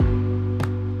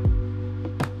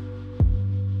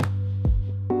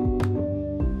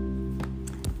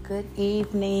Good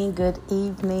evening,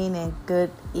 and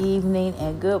good evening,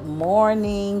 and good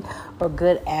morning, or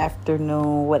good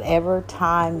afternoon, whatever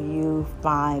time you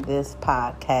find this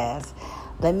podcast.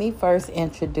 Let me first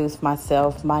introduce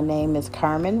myself. My name is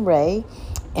Carmen Ray,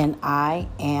 and I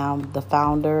am the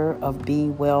founder of Be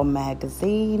Well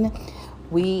Magazine.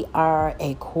 We are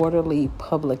a quarterly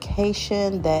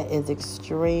publication that is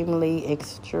extremely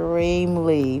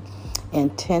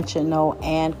intentional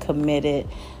and committed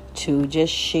to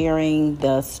just sharing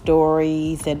the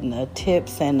stories and the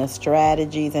tips and the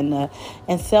strategies and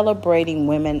celebrating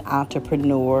women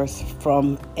entrepreneurs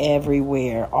from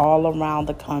everywhere, all around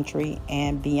the country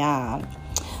and beyond.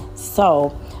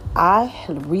 So I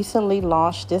recently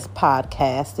launched this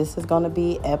podcast. This is going to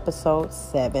be episode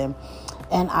 7.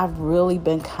 And I've really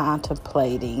been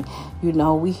contemplating.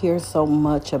 We hear so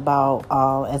much about,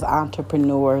 as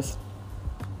entrepreneurs,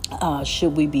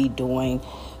 should we be doing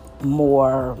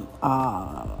more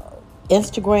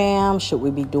Instagram? Should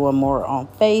we be doing more on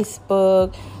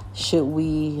Facebook? Should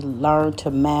we learn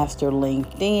to master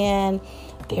LinkedIn?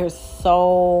 There's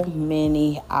so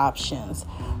many options.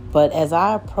 But as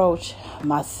I approach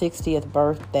my 60th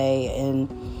birthday in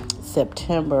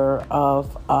September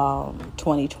of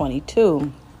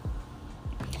 2022,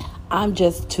 I'm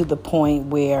just to the point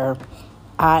where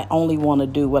I only want to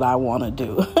do what I want to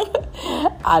do.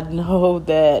 I know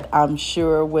that I'm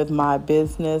sure with my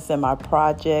business and my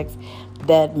projects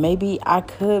that maybe I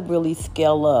could really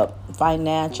scale up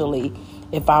financially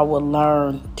if I would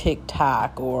learn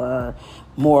TikTok or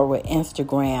more with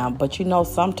Instagram. But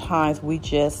sometimes we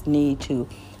just need to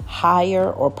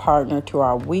hire or partner to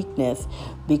our weakness,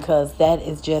 because that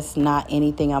is just not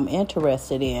anything I'm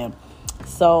interested in.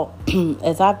 So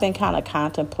as I've been kind of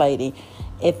contemplating,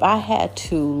 if I had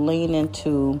to lean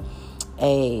into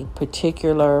a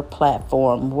particular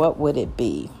platform, what would it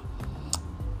be?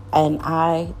 And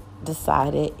I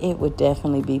decided it would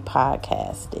definitely be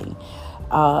podcasting.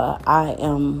 I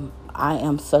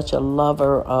am such a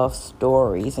lover of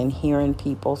stories and hearing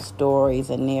people's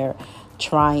stories and their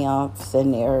triumphs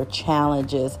and their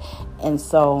challenges. And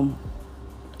so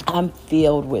I'm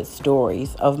filled with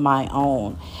stories of my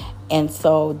own. And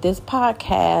so this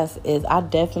podcast I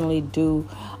definitely do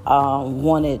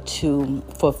wanted to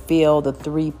fulfill the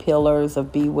 3 pillars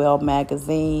of Be Well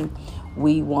Magazine.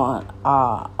 We want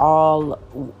all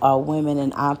women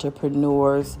and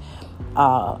entrepreneurs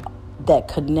that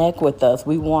connect with us.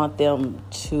 We want them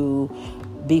to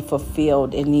be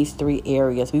fulfilled in these 3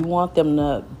 areas. We want them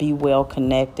to be well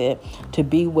connected, with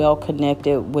Be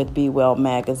Well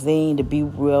Magazine, to be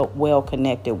well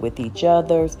connected with each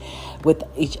other,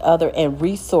 and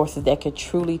resources that could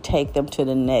truly take them to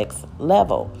the next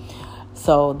level.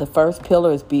 So the first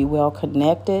pillar is be well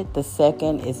connected. The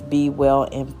second is be well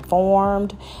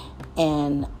informed.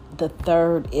 And the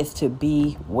third is to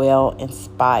be well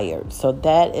inspired. So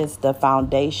that is the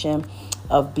foundation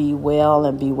of Be Well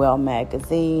and Be Well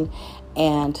Magazine.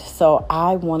 And so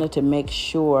I wanted to make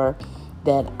sure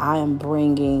that I am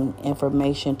bringing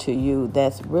information to you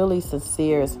that's really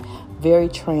sincere, very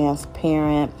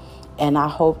transparent, and I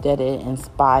hope that it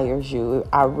inspires you.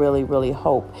 I really, really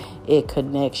hope it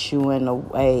connects you in a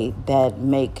way that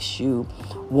makes you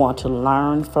want to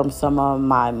learn from some of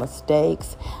my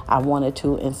mistakes. I wanted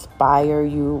to inspire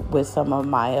you with some of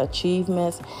my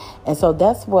achievements. And so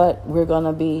that's what we're going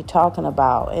to be talking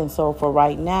about. And so for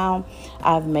right now,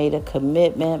 I've made a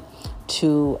commitment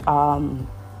to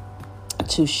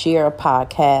share a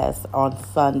podcast on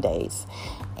Sundays.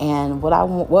 And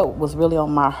what was really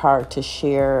on my heart to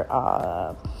share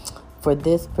for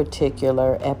this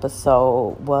particular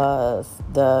episode was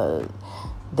the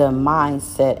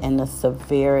mindset and the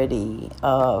severity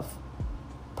of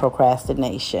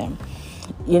procrastination.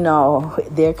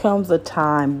 There comes a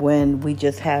time when we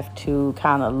just have to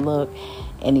kind of look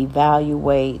and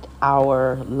evaluate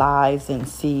our lives and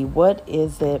see what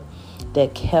is it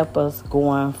that kept us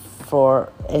going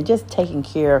and just taking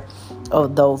care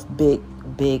of those big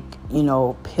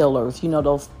pillars,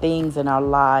 those things in our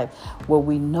life where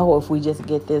we know if we just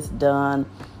get this done,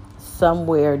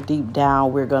 somewhere deep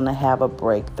down, we're going to have a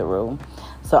breakthrough.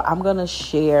 So I'm going to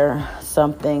share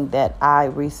something that I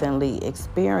recently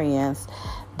experienced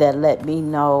that let me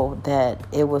know that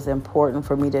it was important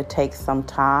for me to take some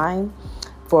time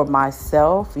for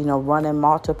myself, running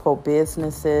multiple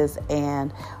businesses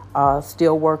and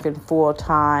still working full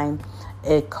time.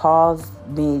 It caused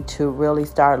me to really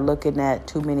start looking at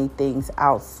too many things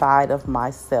outside of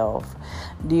myself.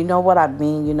 Do you know what I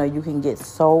mean? You can get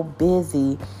so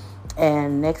busy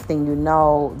And next thing you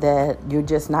know, that you're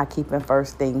just not keeping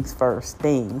first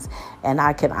things. And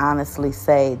I can honestly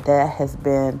say that has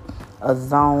been a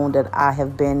zone that I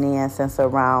have been in since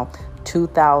around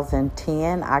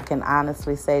 2010. I can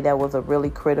honestly say that was a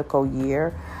really critical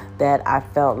year that I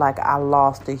felt like I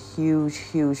lost a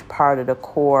huge part of the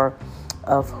core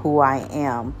of who I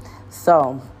am.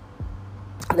 So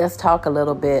let's talk a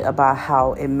little bit about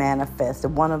how it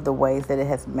manifested, one of the ways that it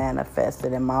has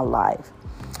manifested in my life.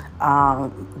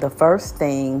 The first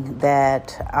thing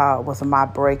that was my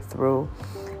breakthrough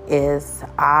is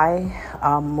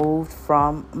I moved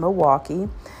from Milwaukee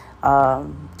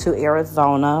to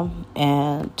Arizona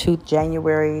and to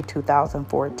January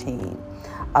 2014.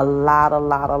 A lot of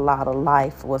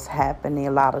life was happening,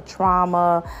 a lot of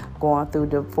trauma, going through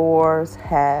divorce,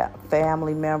 had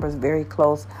family members, very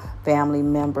close family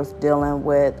members dealing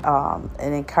with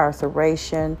an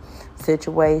incarceration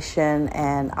situation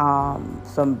and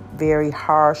some very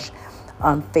harsh,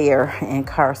 unfair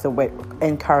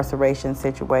incarceration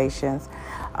situations.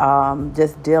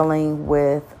 Just dealing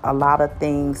with a lot of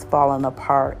things falling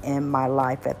apart in my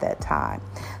life at that time.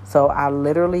 So I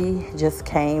literally just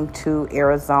came to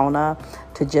Arizona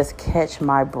to just catch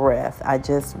my breath. I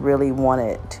just really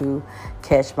wanted to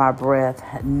catch my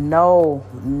breath. No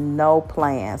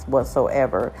plans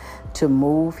whatsoever to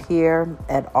move here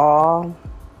at all.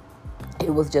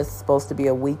 It was just supposed to be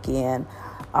a weekend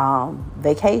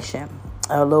vacation,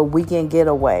 a little weekend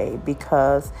getaway,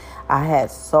 because I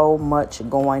had so much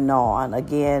going on.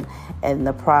 Again, in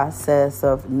the process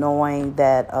of knowing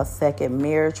that a second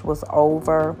marriage was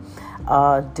over,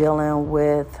 dealing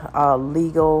with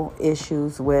legal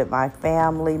issues with my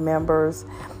family members.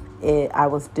 I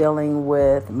was dealing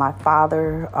with my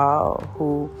father,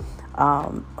 who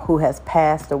has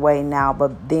passed away now,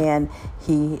 but then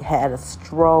he had a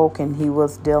stroke and he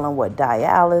was dealing with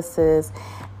dialysis,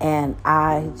 and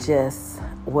I just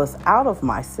was out of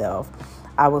myself.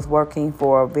 I was working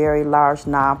for a very large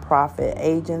nonprofit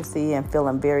agency and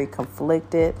feeling very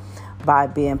conflicted by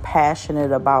being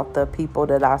passionate about the people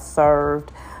that I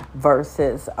served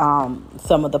versus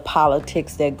some of the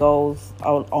politics that goes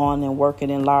on and working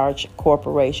in large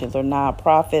corporations or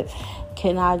nonprofits.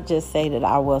 Can I just say that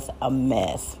I was a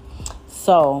mess?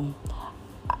 So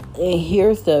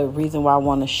here's the reason why I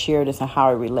want to share this and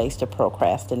how it relates to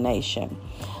procrastination.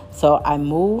 So I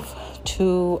moved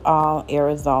to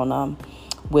Arizona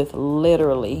with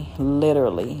literally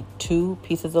 2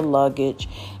 pieces of luggage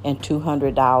and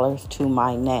 $200 to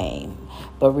my name.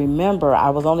 But remember,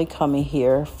 I was only coming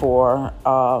here for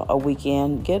a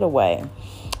weekend getaway.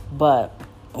 But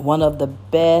one of the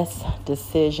best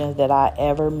decisions that I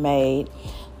ever made,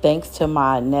 thanks to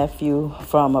my nephew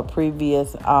from a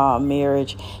previous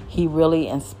marriage, he really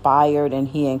inspired and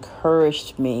he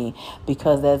encouraged me,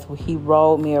 because as he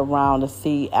rode me around to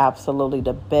see absolutely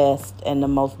the best and the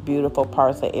most beautiful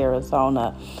parts of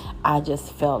Arizona, I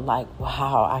just felt like,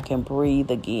 wow, I can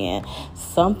breathe again.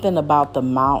 Something about the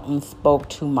mountains spoke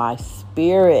to my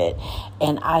spirit,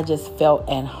 and I just felt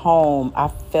at home. I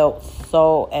felt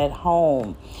so at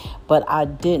home. But I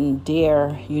didn't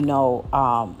dare,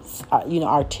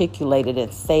 articulate it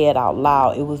and say it out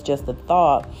loud. It was just a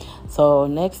thought. So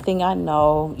next thing I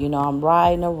know, I'm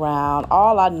riding around.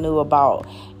 All I knew about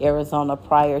Arizona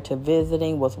prior to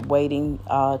visiting was waiting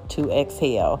to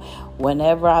exhale.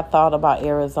 Whenever I thought about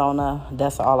Arizona,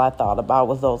 that's all I thought about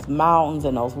was those mountains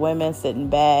and those women sitting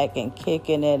back and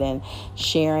kicking it and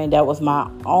sharing. That was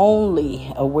my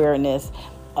only awareness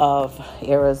of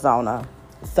Arizona.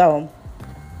 So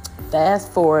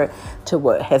fast forward to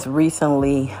what has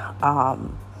recently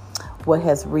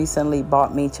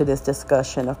brought me to this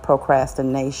discussion of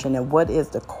procrastination and what is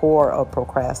the core of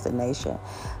procrastination.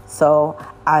 So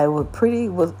I was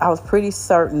pretty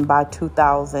certain by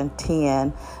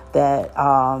 2010 that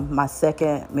my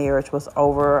second marriage was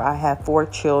over. I had 4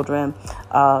 children,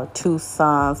 2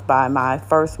 sons by my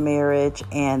first marriage,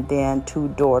 and then 2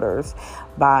 daughters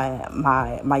by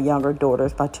my younger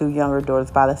daughters, my 2 younger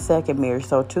daughters by the second marriage.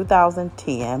 So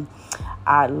 2010,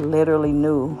 I literally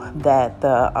knew that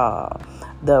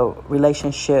the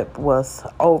relationship was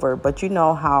over. But you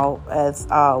know how as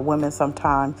women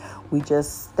sometimes we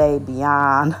just stay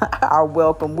beyond our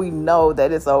welcome. We know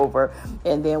that it's over,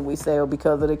 and then we say,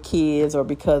 because of the kids or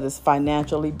because it's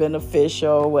financially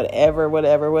beneficial,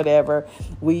 whatever,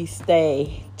 we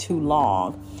stay too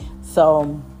long.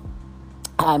 So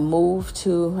I moved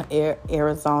to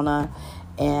Arizona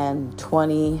in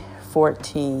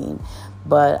 2014,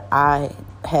 but I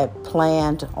had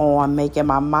planned on making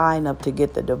my mind up to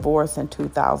get the divorce in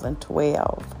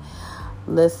 2012.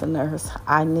 Listeners,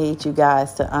 I need you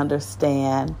guys to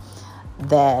understand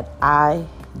that I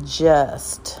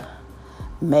just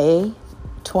May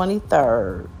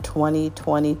 23rd,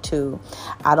 2022.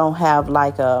 I don't have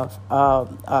like a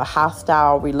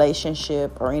hostile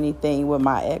relationship or anything with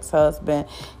my ex-husband.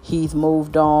 He's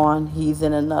moved on. He's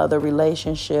in another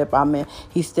relationship.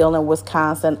 He's still in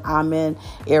Wisconsin. I'm in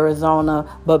Arizona.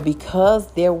 But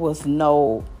because there was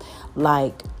no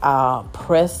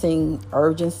pressing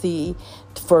urgency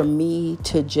for me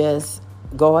to just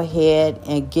go ahead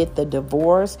and get the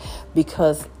divorce,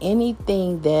 because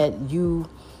anything that you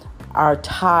are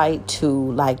tied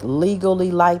to, like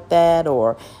legally like that,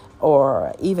 or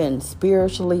even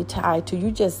spiritually tied to,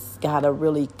 you just gotta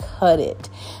really cut it.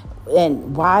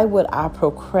 And why would I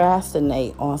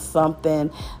procrastinate on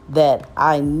something that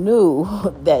I knew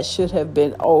that should have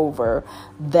been over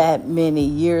that many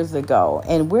years ago?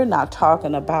 And we're not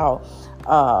talking about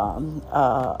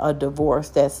a divorce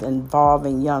that's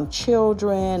involving young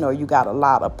children, or you got a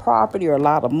lot of property or a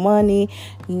lot of money.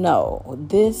 No,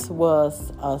 this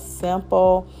was a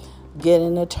simple get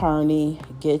an attorney,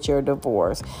 get your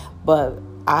divorce. But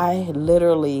I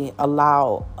literally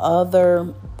allow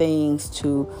other things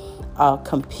to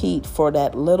compete for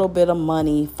that little bit of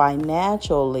money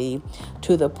financially,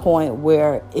 to the point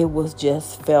where it was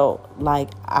just felt like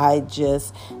I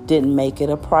just didn't make it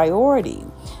a priority.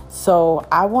 So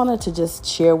I wanted to just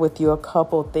share with you a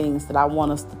couple things that I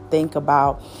want us to think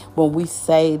about when we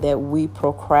say that we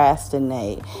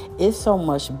procrastinate. It's so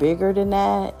much bigger than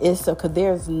that. Because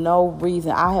there's no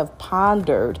reason. I have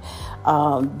pondered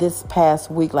this past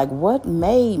week, like, what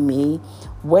made me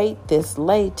wait this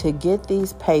late to get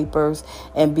these papers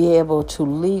and be able to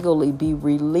legally be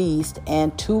released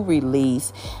and to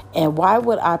release? And why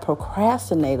would I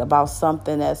procrastinate about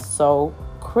something that's so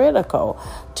critical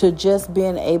to just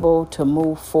being able to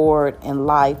move forward in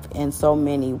life in so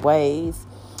many ways?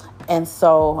 And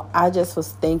so I just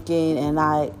was thinking, and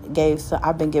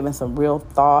I've been giving some real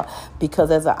thought, because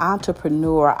as an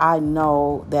entrepreneur, I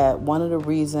know that one of the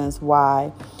reasons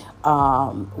why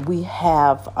we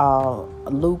have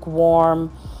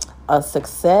lukewarm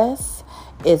success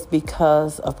is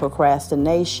because of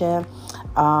procrastination.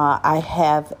 I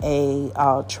have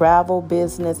a travel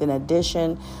business in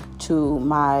addition to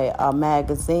my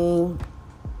magazine.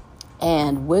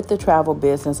 And with the travel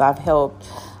business, I've helped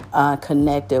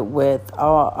connected with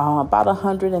about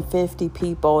 150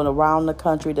 people around the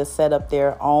country to set up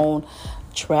their own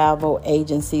travel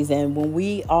agencies. And when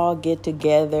we all get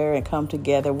together and come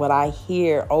together, what I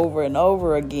hear over and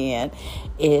over again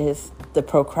is the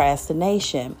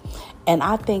procrastination. And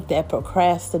I think that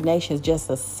procrastination is just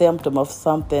a symptom of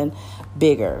something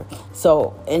bigger.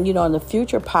 So, and in the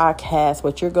future podcast,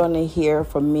 what you're going to hear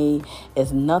from me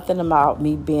is nothing about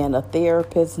me being a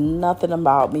therapist, nothing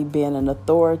about me being an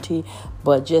authority,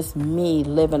 but just me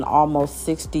living almost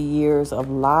 60 years of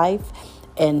life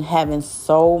and having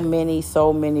so many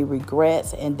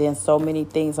regrets, and then so many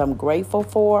things I'm grateful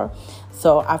for.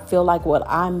 So I feel like what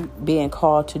I'm being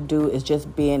called to do is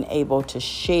just being able to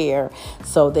share,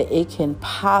 so that it can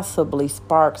possibly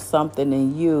spark something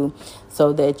in you,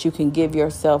 so that you can give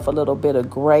yourself a little bit of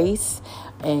grace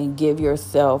and give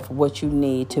yourself what you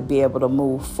need to be able to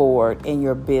move forward in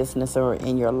your business or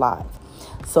in your life.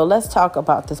 So let's talk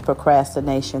about this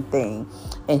procrastination thing.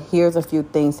 And here's a few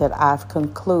things that I've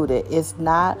concluded. It's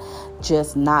not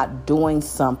just not doing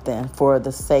something for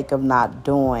the sake of not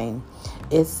doing.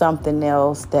 It's something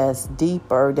else that's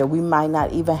deeper that we might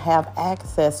not even have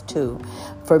access to.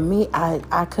 For me,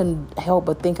 I couldn't help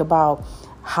but think about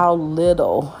how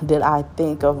little did I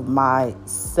think of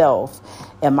myself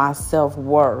and my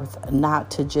self-worth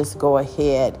not to just go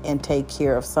ahead and take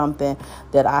care of something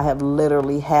that I have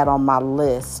literally had on my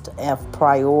list of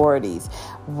priorities.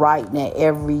 Right now,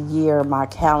 every year, my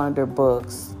calendar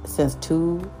books since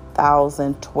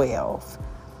 2012.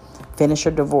 Finish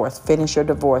your divorce, finish your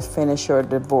divorce, finish your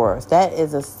divorce. That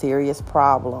is a serious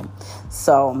problem.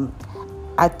 So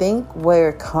I think where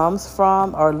it comes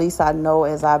from, or at least I know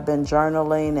as I've been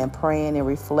journaling and praying and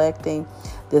reflecting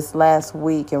this last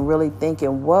week and really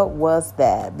thinking, what was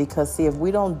that? Because see, if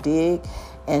we don't dig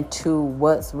into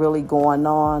what's really going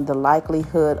on, the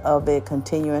likelihood of it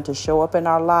continuing to show up in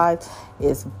our lives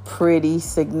is pretty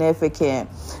significant.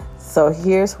 So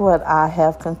here's what I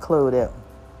have concluded.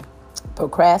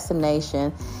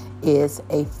 Procrastination is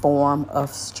a form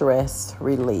of stress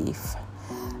relief.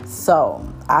 So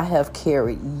I have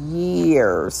carried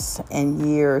years and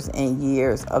years and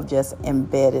years of just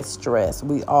embedded stress.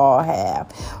 We all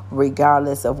have,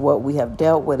 regardless of what we have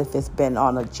dealt with. If it's been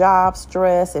on a job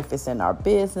stress, if it's in our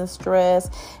business stress,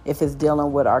 if it's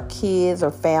dealing with our kids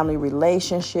or family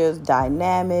relationships,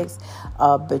 dynamics,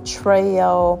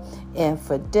 betrayal,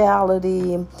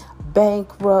 infidelity,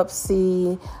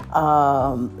 bankruptcy,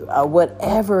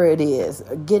 whatever it is,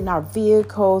 getting our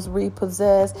vehicles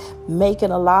repossessed,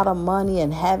 making a lot of money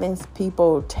and having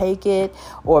people take it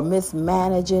or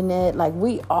mismanaging it. Like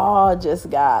we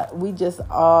just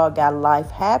all got life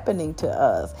happening to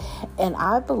us. And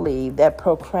I believe that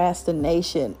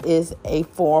procrastination is a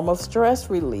form of stress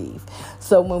relief.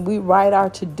 So when we write our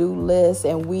to-do list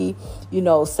and we,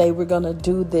 say we're going to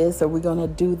do this or we're going to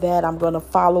do that, I'm going to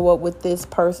follow up with this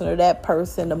person or that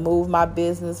person to move my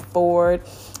business forward.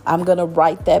 I'm going to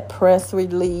write that press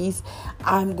release.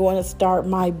 I'm going to start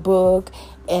my book.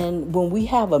 And when we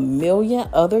have a million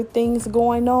other things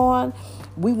going on,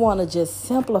 we want to just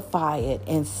simplify it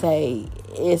and say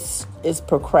it's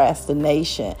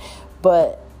procrastination.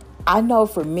 But I know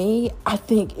for me, I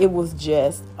think it was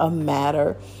just a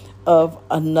matter of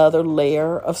another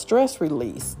layer of stress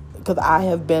release, because I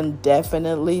have been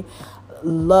definitely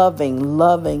loving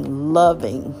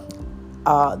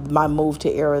my move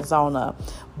to Arizona.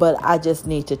 But I just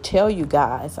need to tell you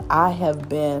guys, I have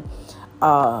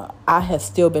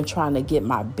still been trying to get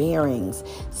my bearings.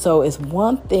 So it's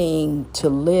one thing to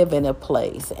live in a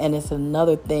place, and it's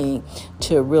another thing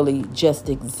to really just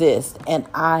exist. And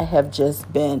I have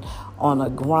just been on a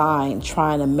grind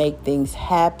trying to make things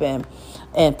happen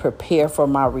and prepare for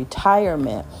my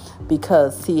retirement.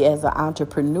 Because see, as an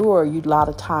entrepreneur, a lot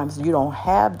of times you don't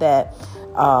have that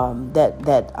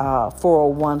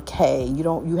 401k.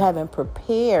 You haven't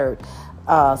prepared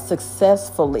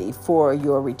successfully for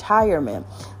your retirement.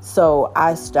 So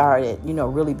I started,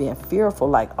 really being fearful,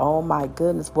 like, oh my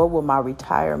goodness, what will my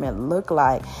retirement look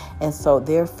like? And so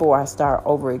therefore I start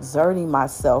overexerting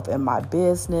myself in my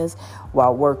business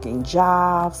while working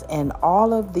jobs and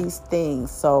all of these things.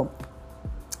 So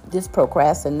this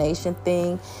procrastination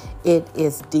thing, it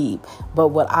is deep. But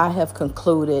what I have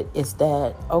concluded is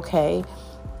that, okay,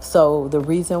 so the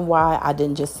reason why I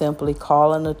didn't just simply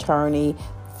call an attorney,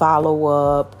 follow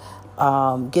up,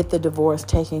 get the divorce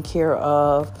taken care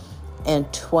of in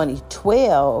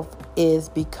 2012 is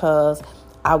because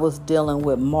I was dealing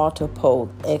with multiple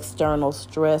external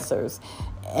stressors,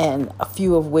 and a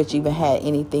few of which even had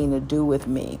anything to do with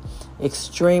me.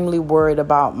 Extremely worried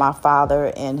about my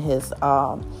father and his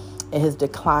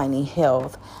declining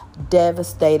health.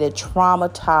 Devastated,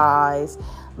 traumatized,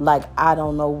 like I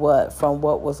don't know what, from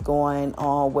what was going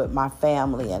on with my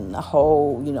family and the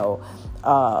whole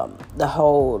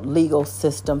legal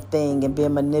system thing, and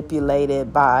being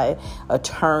manipulated by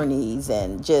attorneys,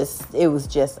 and it was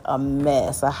just a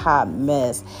mess, a hot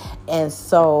mess. And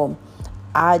so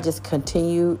I just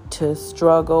continued to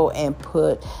struggle and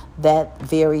put that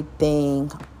very thing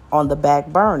on the back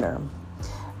burner.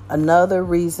 Another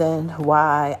reason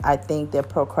why I think that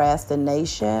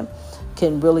procrastination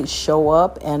can really show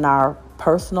up in our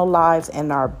personal lives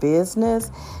and our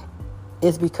business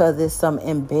is because there's some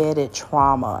embedded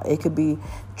trauma. It could be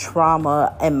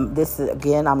trauma, and this is,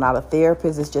 again, I'm not a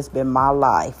therapist, it's just been my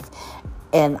life.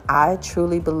 And I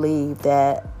truly believe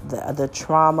that the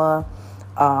trauma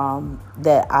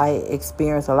that I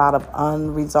experienced, a lot of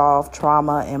unresolved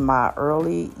trauma in my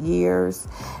early years,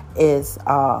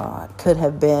 could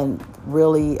have been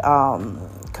really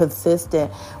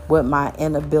consistent with my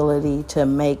inability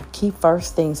to keep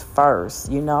first things first,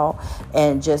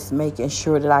 and just making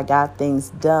sure that I got things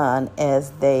done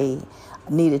as they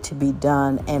needed to be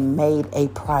done and made a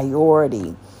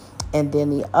priority. And then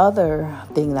the other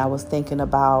thing that I was thinking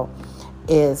about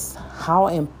is how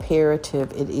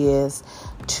imperative it is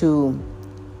to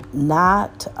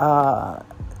not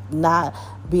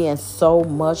being so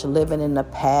much living in the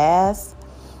past,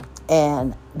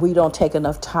 and we don't take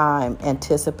enough time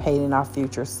anticipating our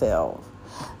future self.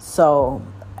 So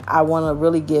I want to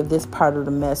really give this part of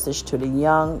the message to the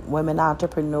young women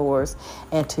entrepreneurs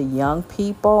and to young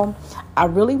people. I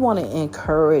really want to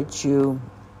encourage you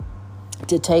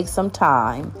to take some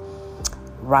time,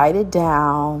 write it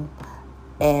down,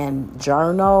 and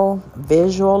journal,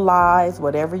 visualize,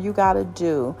 whatever you got to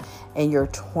do in your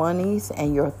 20s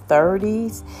and your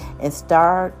 30s, and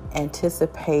start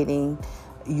anticipating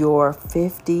your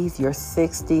 50s, your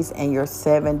 60s, and your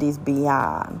 70s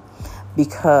beyond,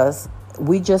 because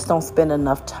we just don't spend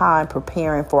enough time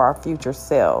preparing for our future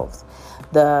selves.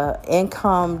 The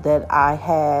income that I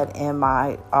had in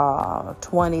my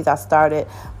 20s, I started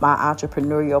my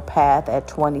entrepreneurial path at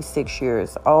 26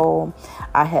 years old.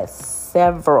 I had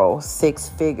several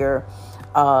six-figure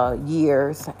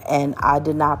years, and I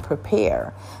did not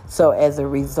prepare. So as a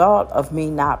result of me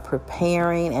not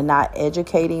preparing and not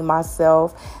educating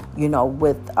myself,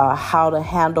 with how to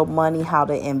handle money, how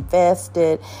to invest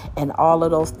it, and all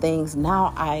of those things,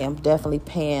 now I am definitely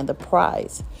paying the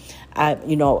price.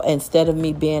 Instead of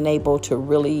me being able to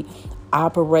really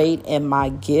operate in my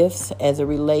gifts as it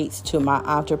relates to my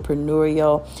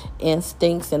entrepreneurial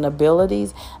instincts and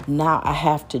abilities, now I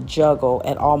have to juggle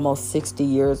at almost 60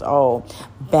 years old,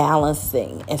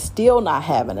 balancing and still not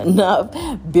having enough,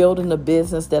 building a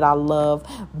business that I love,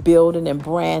 building and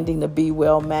branding the Be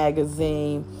Well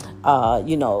magazine,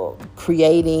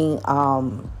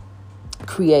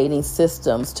 creating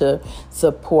systems to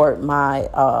support my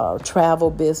travel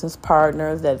business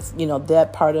partners. That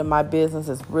part of my business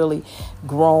is really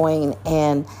growing,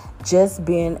 and just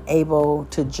being able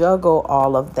to juggle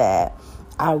all of that,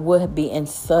 I would be in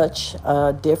such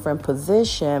a different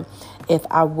position if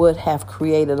I would have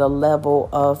created a level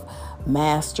of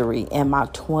mastery in my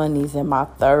 20s and my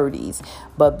 30s.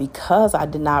 But because I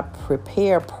did not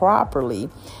prepare properly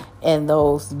in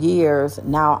those years,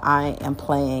 now I am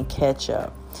playing catch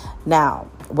up. Now,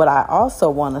 what I also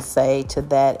want to say to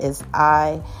that is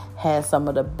I had some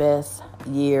of the best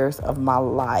years of my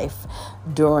life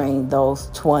during those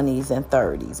 20s and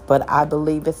 30s. But I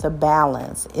believe it's a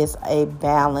balance. It's a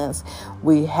balance.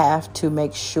 We have to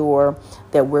make sure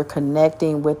that we're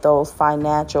connecting with those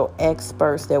financial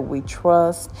experts that we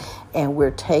trust, and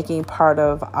we're taking part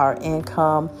of our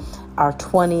income, our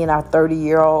 20 and our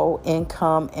 30-year-old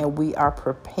income, and we are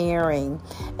preparing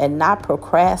and not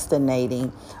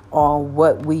procrastinating on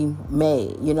what we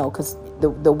made, because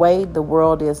the way the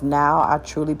world is now, I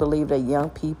truly believe that young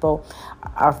people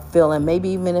are feeling, maybe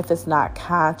even if it's not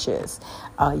conscious,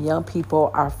 young people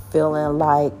are feeling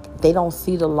like they don't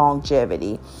see the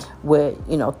longevity with,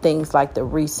 things like the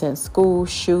recent school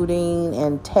shooting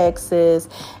in Texas,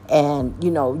 and,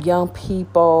 young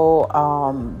people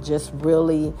just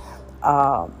really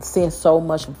seeing so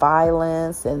much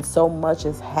violence and so much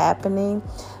is happening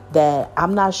that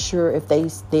I'm not sure if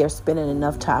they're spending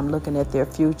enough time looking at their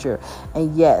future.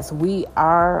 And yes, we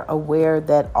are aware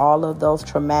that all of those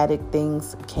traumatic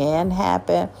things can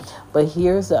happen, but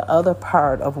here's the other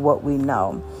part of what we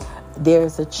know.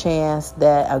 There's a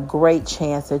great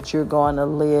chance that you're going to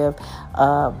live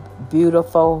a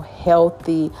beautiful,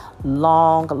 healthy,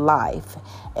 long life.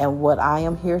 And what I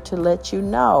am here to let you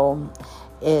know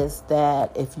is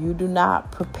that if you do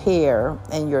not prepare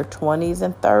in your 20s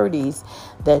and 30s,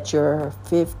 that your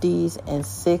 50s and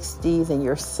 60s and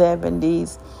your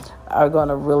 70s are going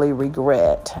to really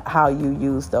regret how you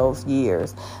use those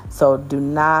years. So do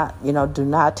not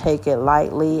take it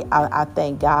lightly. I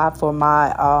thank God for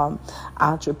my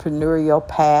entrepreneurial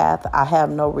path. I have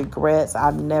no regrets.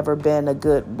 I've never been a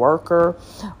good worker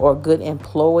or a good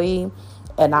employee.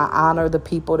 And I honor the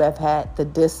people that have had the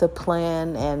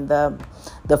discipline and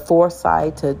the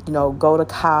foresight to, go to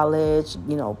college,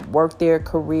 work their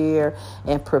career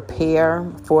and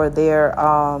prepare for their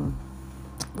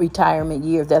retirement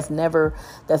years. That's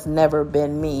never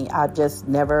been me. I just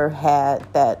never had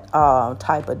that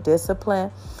type of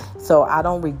discipline. So I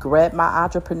don't regret my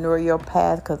entrepreneurial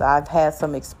path because I've had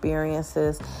some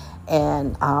experiences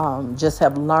and just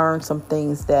have learned some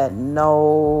things that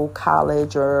no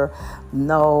college or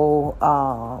no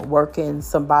working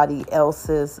somebody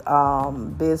else's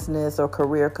business or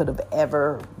career could have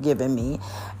ever given me.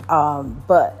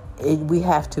 But we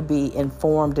have to be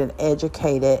informed and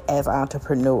educated as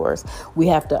entrepreneurs. We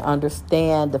have to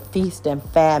understand the feast and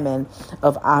famine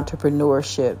of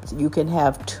entrepreneurship. You can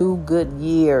have 2 good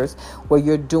years where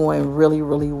you're doing really,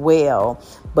 really well,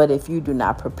 but if you do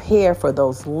not prepare for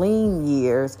those lean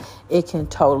years, it can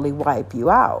totally wipe you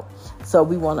out. So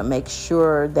we want to make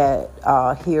sure that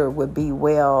here would be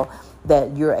well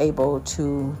that you're able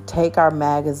to take our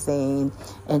magazine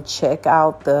and check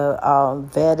out the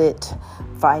vetted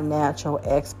financial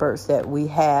experts that we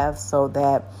have, so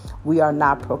that we are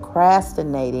not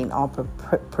procrastinating on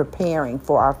preparing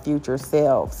for our future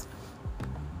selves.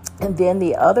 And then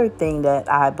the other thing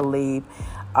that I believe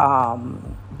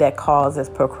that causes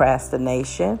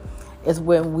procrastination is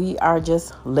when we are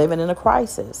just living in a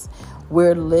crisis.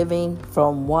 We're living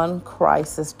from one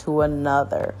crisis to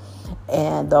another.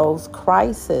 And those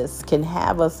crises can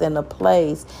have us in a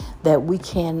place that we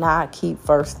cannot keep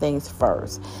first things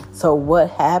first. So what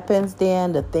happens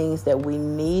then, the things that we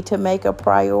need to make a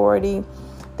priority,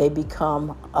 they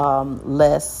become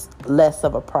less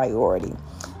of a priority.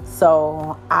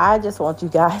 So I just want you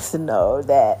guys to know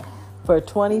that for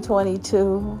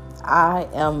 2022, I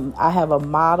have a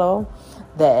motto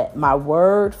that my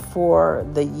word for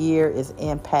the year is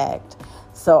impact.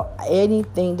 So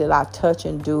anything that I touch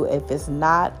and do, if it's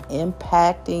not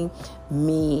impacting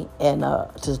me and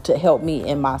to help me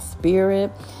in my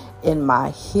spirit, in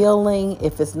my healing,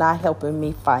 if it's not helping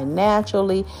me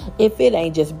financially, if it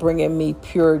ain't just bringing me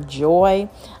pure joy,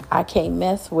 I can't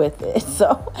mess with it.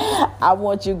 So I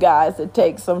want you guys to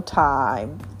take some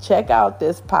time, check out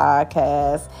this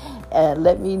podcast, and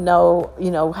let me know,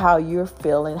 how you're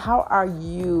feeling. How are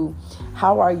you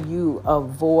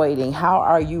avoiding? How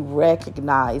are you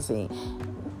recognizing?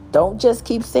 Don't just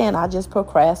keep saying, I just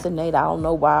procrastinate. I don't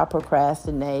know why I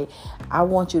procrastinate. I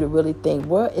want you to really think,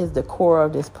 what is the core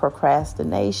of this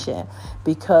procrastination?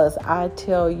 Because I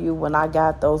tell you, when I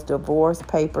got those divorce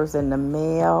papers in the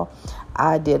mail,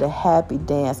 I did a happy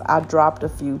dance. I dropped a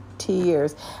few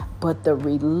tears, but the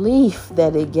relief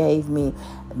that it gave me,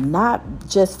 not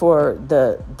just for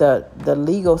the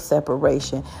legal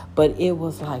separation, but it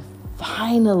was like,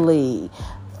 finally,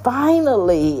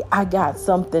 I got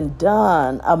something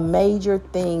done, a major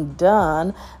thing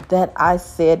done that I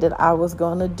said that I was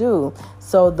going to do.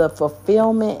 So the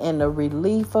fulfillment and the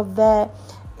relief of that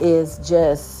is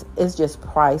just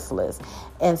priceless.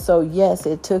 And so, yes,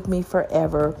 it took me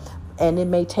forever, and it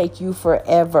may take you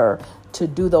forever to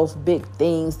do those big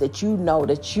things that you know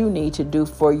that you need to do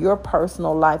for your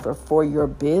personal life or for your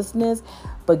business.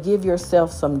 But give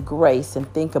yourself some grace and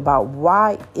think about,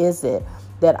 why is it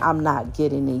that I'm not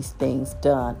getting these things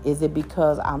done? Is it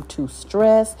because I'm too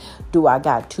stressed? Do I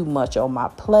got too much on my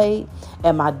plate?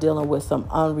 Am I dealing with some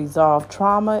unresolved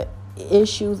trauma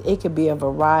issues? It could be a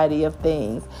variety of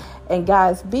things. And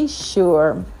guys, be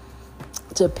sure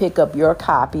to pick up your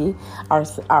copy,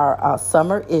 our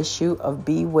summer issue of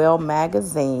Be Well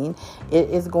magazine. It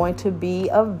is going to be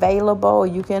available.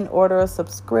 You can order a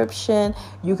subscription.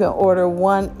 You can order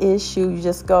one issue. You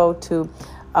just go to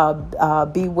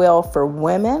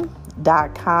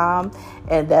BeWellForWomen.com,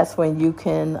 and that's when you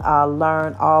can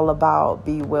learn all about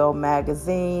Be Well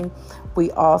magazine.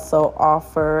 We also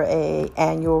offer a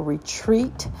annual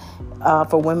retreat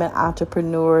for women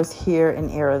entrepreneurs here in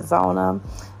Arizona.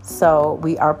 So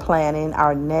we are planning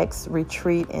our next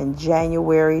retreat in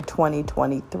January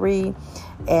 2023.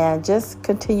 And just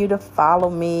continue to follow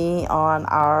me on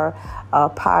our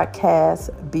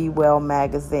podcast, Be Well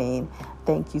Magazine.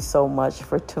 Thank you so much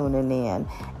for tuning in,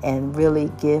 and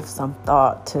really give some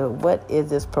thought to, what is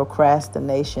this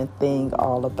procrastination thing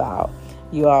all about?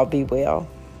 You all be well.